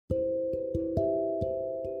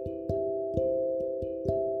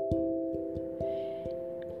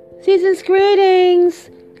Season's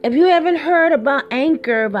greetings! If you haven't heard about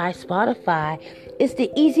Anchor by Spotify, it's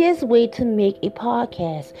the easiest way to make a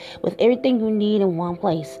podcast with everything you need in one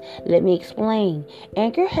place. Let me explain.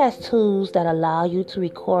 Anchor has tools that allow you to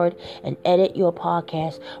record and edit your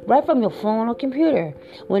podcast right from your phone or computer.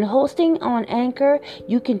 When hosting on Anchor,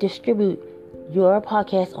 you can distribute your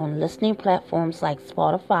podcast on listening platforms like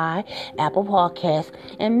Spotify, Apple Podcasts,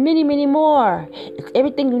 and many, many more. It's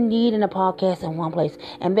everything you need in a podcast in one place.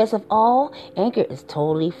 And best of all, Anchor is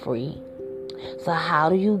totally free. So how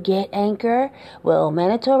do you get Anchor? Well,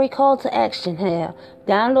 mandatory call to action here.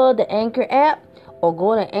 Download the Anchor app or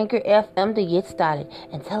go to Anchor FM to get started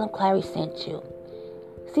and tell them Clary sent you.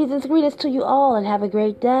 Season's greetings to you all and have a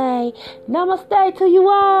great day. Namaste to you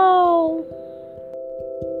all.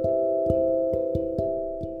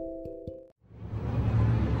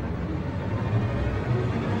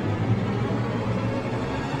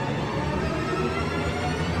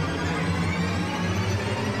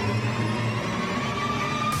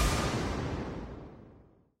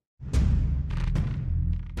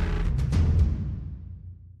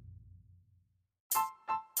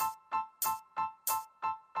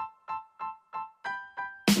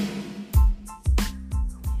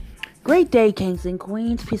 Great day, kings and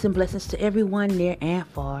queens. Peace and blessings to everyone near and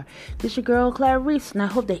far. This your girl, Clarice, and I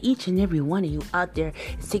hope that each and every one of you out there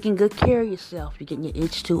is taking good care of yourself. You're getting your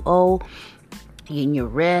H2O, you're getting your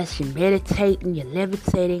rest, you're meditating, you're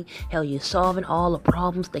levitating. Hell, you're solving all the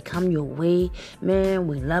problems that come your way. Man,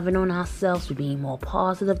 we're loving on ourselves. We're being more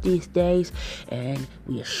positive these days, and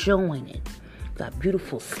we are showing it. Got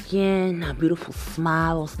beautiful skin, our beautiful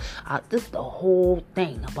smiles. This is the whole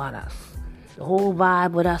thing about us. The whole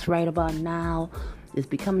vibe with us right about now is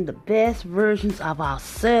becoming the best versions of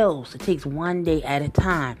ourselves. It takes one day at a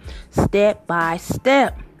time, step by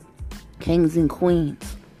step, kings and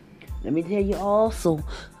queens. Let me tell you also,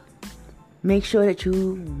 make sure that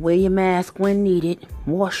you wear your mask when needed,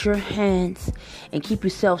 wash your hands, and keep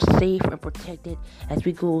yourself safe and protected as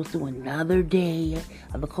we go through another day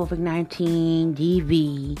of the COVID-19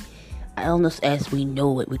 DV illness as we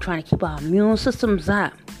know it. We're trying to keep our immune systems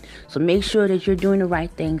up. So make sure that you're doing the right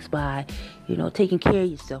things by, taking care of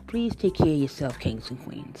yourself. Please take care of yourself, kings and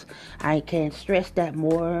queens. I can't stress that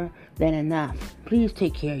more than enough. Please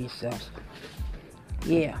take care of yourselves.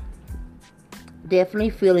 Yeah. Definitely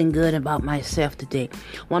feeling good about myself today.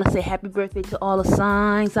 Want to say happy birthday to all the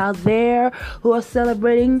signs out there who are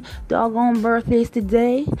celebrating doggone birthdays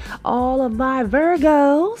today. All of my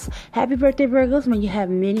Virgos. Happy birthday, Virgos. May you have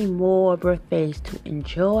many more birthdays to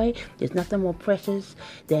enjoy. There's nothing more precious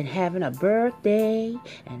than having a birthday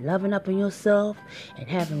and loving up on yourself and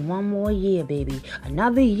having one more year, baby.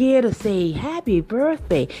 Another year to say happy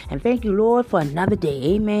birthday. And thank you, Lord, for another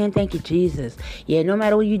day. Amen. Thank you, Jesus. Yeah, no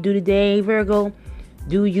matter what you do today, Virgo,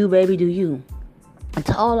 do you, baby, do you. And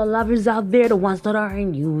to all the lovers out there, the ones that are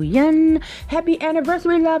in union, happy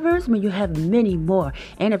anniversary, lovers. May you have many more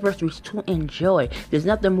anniversaries to enjoy. There's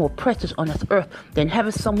nothing more precious on this earth than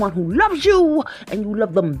having someone who loves you and you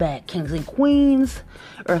love them back. Kings and queens,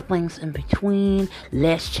 earthlings in between.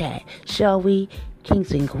 Let's chat, shall we?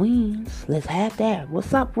 Kings and queens, let's have that.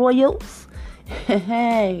 What's up, royals?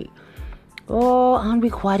 Hey. Oh,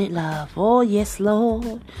 unrequited love. Oh, yes,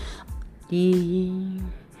 Lord.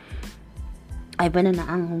 I've been in the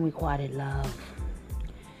unrequited love.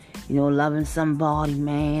 Loving somebody,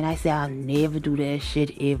 man. I say I'll never do that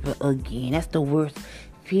shit ever again. That's the worst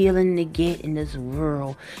feeling to get in this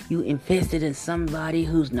world. You invested in somebody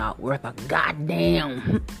who's not worth a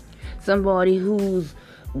goddamn. Somebody whose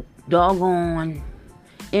doggone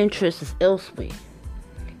interest is elsewhere.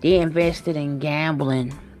 They invested in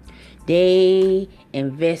gambling. They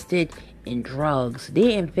invested in drugs.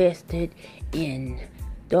 They invested in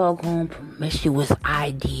doggone promiscuous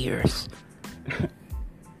ideas.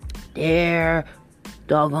 They're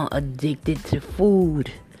doggone addicted to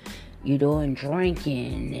food, and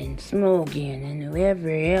drinking and smoking and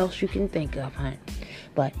whatever else you can think of, honey.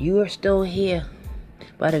 But you are still here.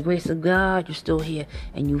 By the grace of God, you're still here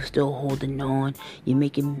and you're still holding on. You're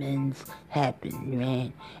making amends happen,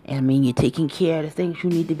 man. And you're taking care of the things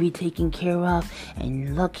you need to be taken care of.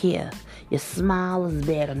 And look here, your smile is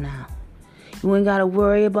better now. You ain't got to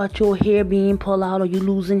worry about your hair being pulled out or you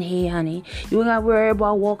losing hair, honey. You ain't got to worry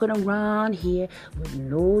about walking around here with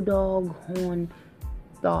no doggone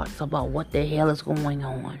thoughts about what the hell is going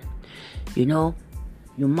on. Your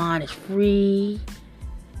mind is free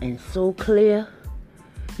and so clear.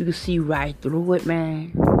 You can see right through it,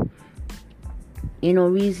 man. Ain't no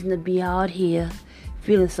reason to be out here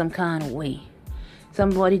feeling some kind of way.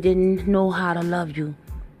 Somebody didn't know how to love you.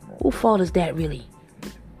 Whose fault is that really?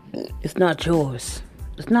 It's not yours.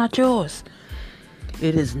 It's not yours.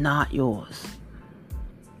 It is not yours.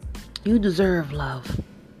 You deserve love.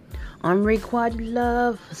 Unrequited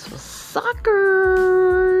love is for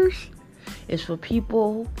suckers. It's for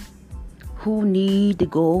people who need to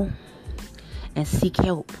go and seek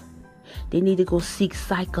help. They need to go seek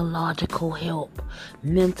psychological help,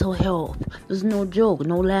 mental health. There's no joke,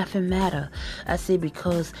 no laughing matter. I say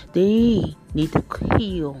because they need to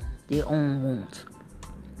heal their own wounds.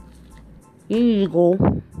 You need to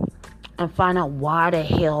go and find out why the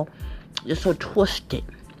hell you're so twisted.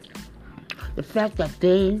 The fact that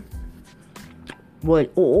they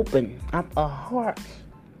would open up a heart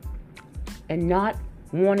and not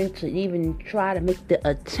wanting to even try to make the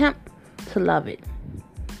attempt to love it.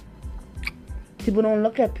 People don't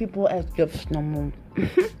look at people as gifts no more.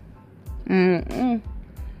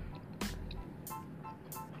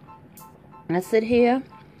 I sit here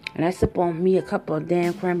and I sip on me a cup of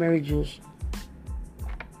damn cranberry juice.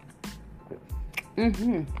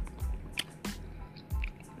 I'm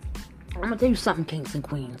gonna tell you something, kings and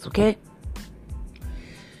queens, okay?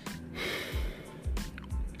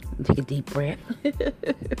 Take a deep breath.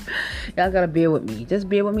 Y'all gotta bear with me. Just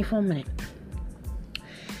bear with me for a minute.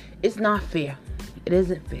 It's not fair. It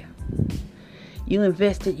isn't fair. You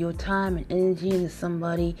invested your time and energy into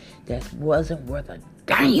somebody that wasn't worth a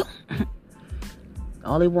damn.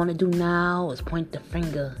 All they want to do now is point the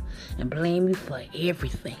finger and blame you for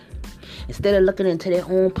everything. Instead of looking into their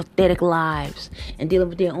own pathetic lives and dealing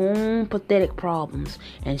with their own pathetic problems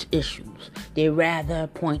and issues, they rather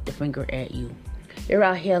point the finger at you. They're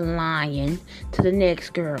out here lying to the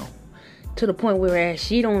next girl, to the point where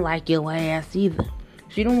she don't like your ass either.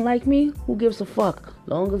 She don't like me? Who gives a fuck?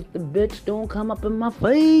 Long as the bitch don't come up in my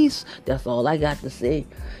face. That's all I got to say.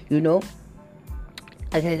 You know?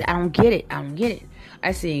 I don't get it.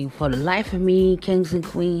 I say, for the life of me, kings and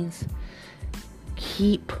queens,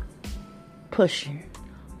 keep pushing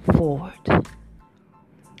forward.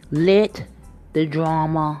 Let the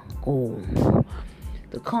drama go.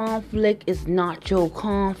 The conflict is not your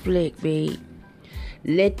conflict, babe.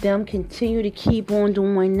 Let them continue to keep on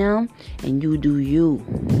doing them, and you do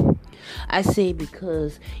you. I say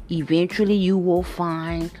because eventually you will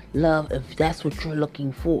find love if that's what you're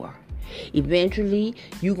looking for. Eventually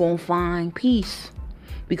you're going to find peace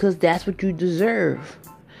because that's what you deserve.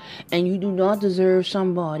 And you do not deserve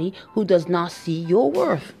somebody who does not see your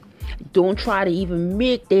worth. Don't try to even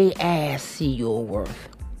make their ass see your worth.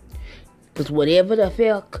 Because whatever the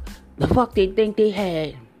fuck they think they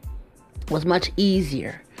had was much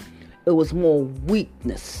easier. It was more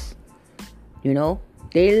weakness. You know?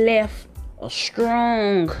 They left a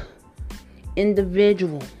strong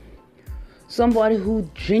individual. Somebody who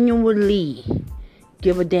genuinely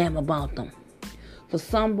give a damn about them. For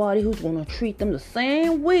somebody who's going to treat them the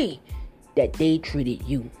same way that they treated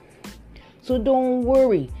you. So don't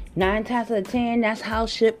worry. 9 times out of 10, that's how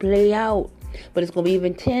shit play out. But it's going to be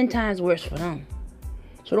even 10 times worse for them.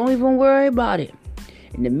 So don't even worry about it.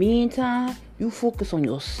 In the meantime, you focus on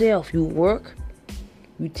yourself. You work.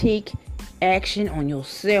 You take action on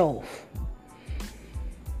yourself.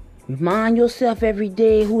 Remind yourself every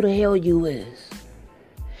day who the hell you is.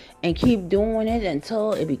 And keep doing it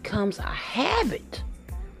until it becomes a habit.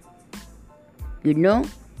 You know?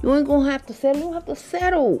 You ain't going to have to settle. You don't have to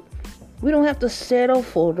settle. We don't have to settle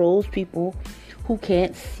for those people who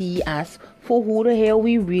can't see us for who the hell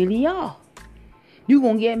we really are. You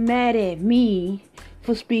gonna get mad at me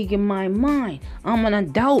for speaking my mind. I'm an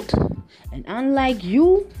adult. And unlike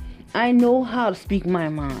you, I know how to speak my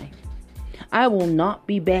mind. I will not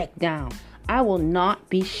be back down. I will not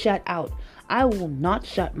be shut out. I will not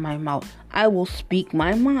shut my mouth. I will speak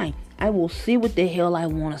my mind. I will say what the hell I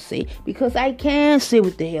want to say. Because I can say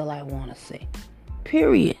what the hell I want to say.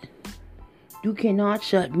 Period. You cannot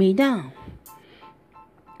shut me down.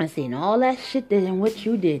 I say, and all that shit that and what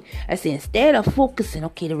you did. I say, instead of focusing,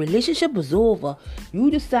 okay, the relationship was over. You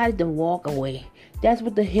decided to walk away. That's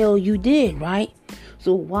what the hell you did, right?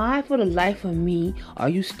 So why for the life of me are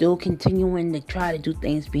you still continuing to try to do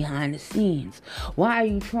things behind the scenes? Why are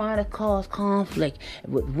you trying to cause conflict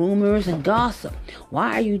with rumors and gossip?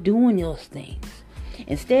 Why are you doing those things?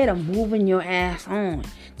 Instead of moving your ass on.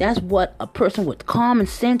 That's what a person with common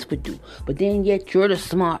sense would do. But then yet you're the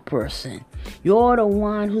smart person. You're the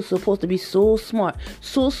one who's supposed to be so smart.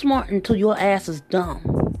 So smart until your ass is dumb.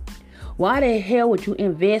 Why the hell would you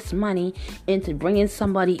invest money into bringing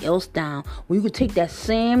somebody else down when you could take that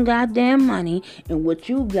same goddamn money and what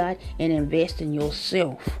you got and invest in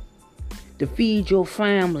yourself? To feed your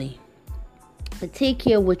family. To take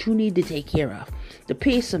care of what you need to take care of. To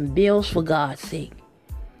pay some bills for God's sake.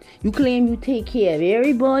 You claim you take care of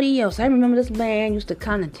everybody else. I remember this man used to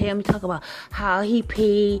kind of talk about how he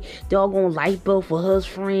paid doggone light bill for his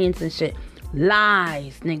friends and shit.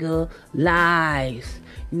 Lies, nigga. Lies.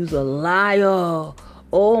 You's a liar.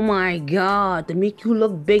 Oh my God. To make you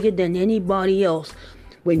look bigger than anybody else.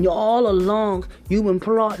 When you're all along, you've been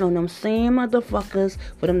plotting on them same motherfuckers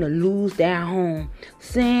for them to lose their home.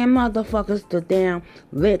 Same motherfuckers to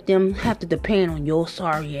let them have to depend on your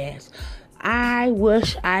sorry ass. I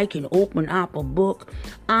wish I can open up a book.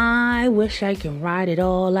 I wish I can write it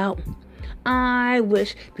all out. I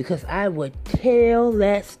wish, because I would tell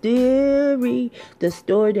that story, the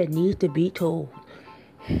story that needs to be told.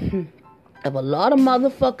 If a lot of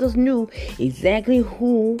motherfuckers knew exactly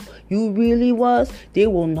who you really was, they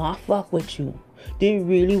will not fuck with you. They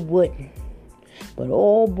really wouldn't. But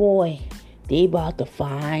oh boy, they about to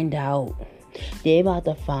find out. They about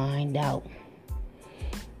to find out.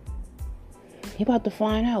 They about to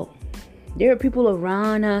find out. There are people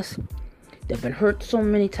around us that have been hurt so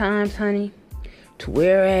many times, honey, to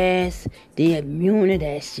whereas they're immune to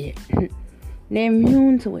that shit. They're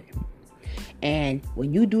immune to it. And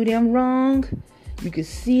when you do them wrong, you can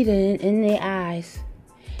see that in their eyes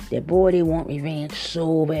that, boy, they want revenge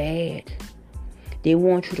so bad. They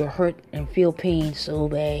want you to hurt and feel pain so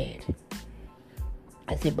bad.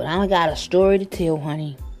 I said, but I got a story to tell,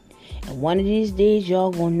 honey. And one of these days,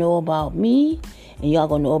 y'all gonna know about me, and y'all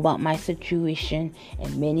gonna know about my situation,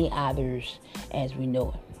 and many others as we know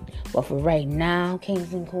it. But for right now,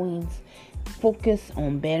 kings and queens, focus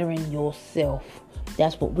on bettering yourself.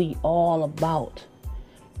 That's what we all about.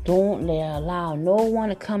 Don't allow no one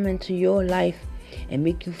to come into your life and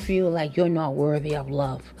make you feel like you're not worthy of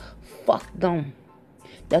love. Fuck them.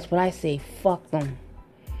 That's what I say. Fuck them.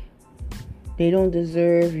 They don't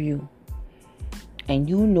deserve you. And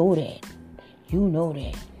you know that. You know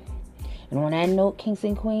that. And on that note, kings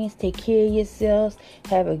and queens, take care of yourselves.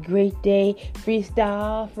 Have a great day.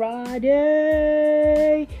 Freestyle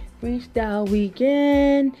Friday. Freestyle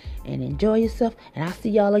weekend. And enjoy yourself. And I'll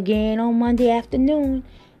see y'all again on Monday afternoon.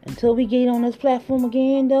 Until we get on this platform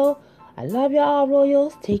again, though, I love y'all,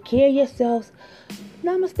 Royals. Take care of yourselves.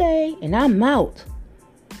 Namaste. And I'm out.